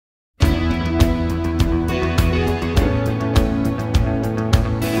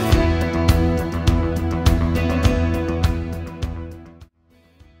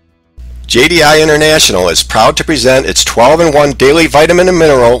JDI International is proud to present its 12-in-1 daily vitamin and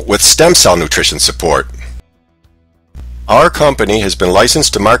mineral with stem cell nutrition support. Our company has been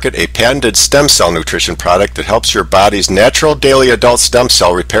licensed to market a patented stem cell nutrition product that helps your body's natural daily adult stem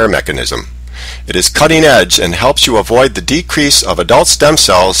cell repair mechanism. It is cutting edge and helps you avoid the decrease of adult stem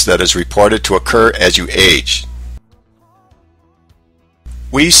cells that is reported to occur as you age.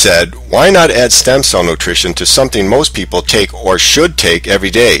 We said, why not add stem cell nutrition to something most people take or should take every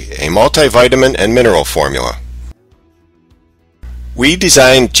day, a multivitamin and mineral formula. We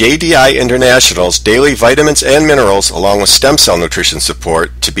designed JDI International's daily vitamins and minerals along with stem cell nutrition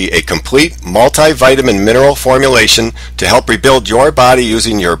support to be a complete multivitamin mineral formulation to help rebuild your body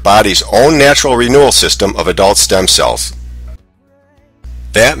using your body's own natural renewal system of adult stem cells.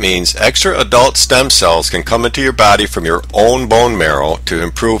 That means extra adult stem cells can come into your body from your own bone marrow to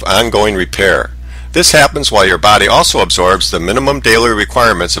improve ongoing repair. This happens while your body also absorbs the minimum daily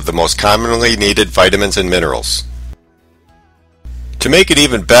requirements of the most commonly needed vitamins and minerals. To make it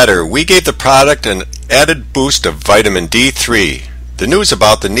even better, we gave the product an added boost of vitamin D3. The news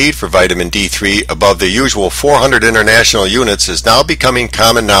about the need for vitamin D3 above the usual 400 international units is now becoming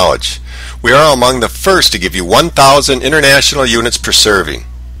common knowledge. We are among the first to give you 1,000 international units per serving.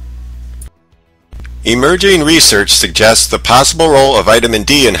 Emerging research suggests the possible role of vitamin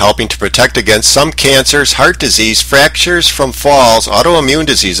D in helping to protect against some cancers, heart disease, fractures from falls, autoimmune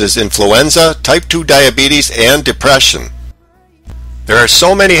diseases, influenza, type 2 diabetes, and depression. There are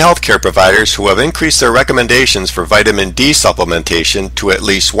so many healthcare providers who have increased their recommendations for vitamin D supplementation to at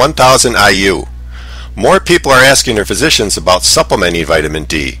least 1,000 IU. More people are asking their physicians about supplementing vitamin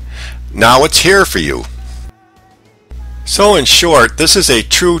D. Now it's here for you. So in short, this is a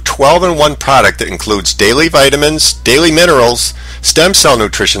true 12-in-1 product that includes daily vitamins, daily minerals, stem cell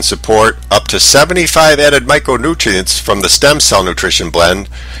nutrition support, up to 75 added micronutrients from the stem cell nutrition blend,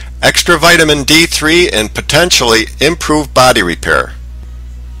 extra vitamin D3, and potentially improved body repair.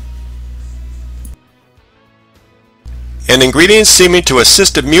 And ingredients seeming to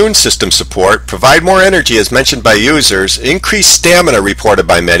assist immune system support, provide more energy as mentioned by users, increase stamina reported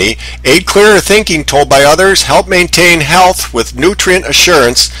by many, aid clearer thinking told by others, help maintain health with nutrient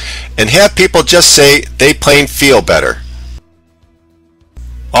assurance, and have people just say they plain feel better.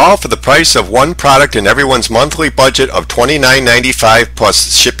 All for the price of one product in everyone's monthly budget of $29.95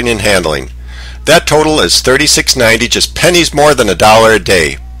 plus shipping and handling. That total is $36.90, just pennies more than $1 a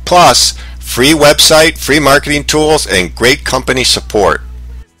day. Plus, free website, free marketing tools, and great company support.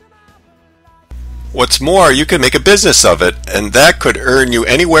 What's more, you can make a business of it, and that could earn you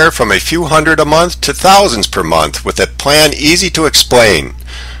anywhere from a few hundred a month to thousands per month with a plan easy to explain.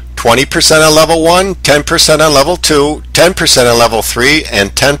 20% on level 1, 10% on level 2, 10% on level 3, and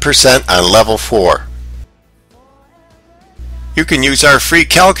 10% on level 4. You can use our free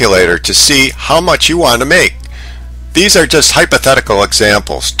calculator to see how much you want to make. These are just hypothetical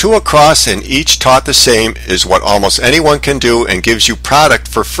examples. 2 across and each taught the same is what almost anyone can do and gives you product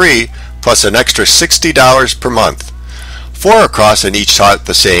for free plus an extra $60 per month. 4 across and each taught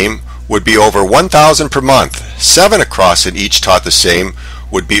the same would be over $1,000 per month. 7 across and each taught the same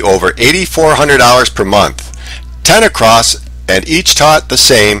would be over $8,400 per month. 10 across and each taught the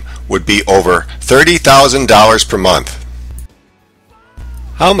same would be over $30,000 per month.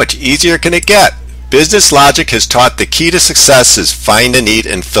 How much easier can it get? Business logic has taught the key to success is find a need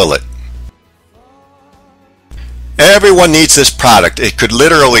and fill it. Everyone needs this product. It could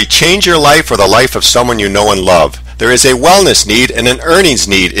literally change your life or the life of someone you know and love. There is a wellness need and an earnings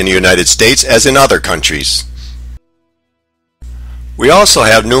need in the United States as in other countries. We also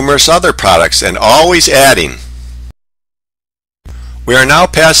have numerous other products and always adding. We are now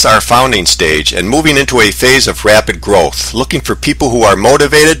past our founding stage and moving into a phase of rapid growth, looking for people who are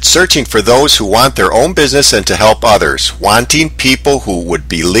motivated, searching for those who want their own business and to help others, wanting people who would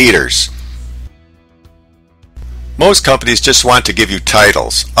be leaders. Most companies just want to give you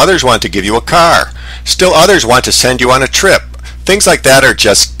titles. Others want to give you a car. Still others want to send you on a trip. Things like that are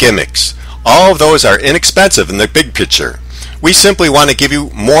just gimmicks. All of those are inexpensive in the big picture. We simply want to give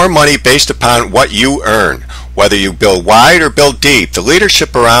you more money based upon what you earn. Whether you build wide or build deep, the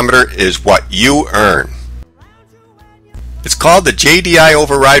leadership barometer is what you earn. It's called the JDI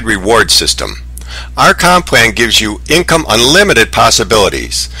Override Reward System. Our comp plan gives you income unlimited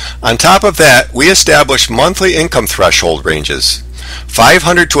possibilities. On top of that, we establish monthly income threshold ranges.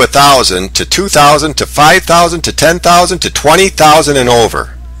 500 to 1,000 to 2,000 to 5,000 to 10,000 to 20,000 and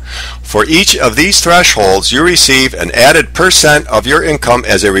over. For each of these thresholds, you receive an added % of your income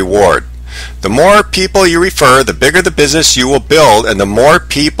as a reward. The more people you refer, the bigger the business you will build, and the more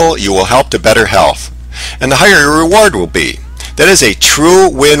people you will help to better health. And the higher your reward will be. That is a true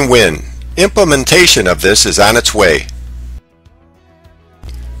win-win. Implementation of this is on its way.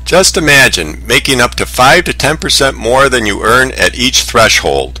 Just imagine making up to 5 to 10% more than you earn at each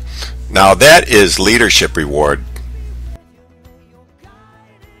threshold. Now that is leadership reward.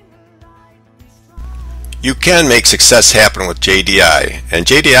 You can make success happen with JDI, and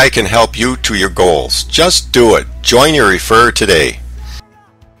JDI can help you to your goals. Just do it. Join your referrer today.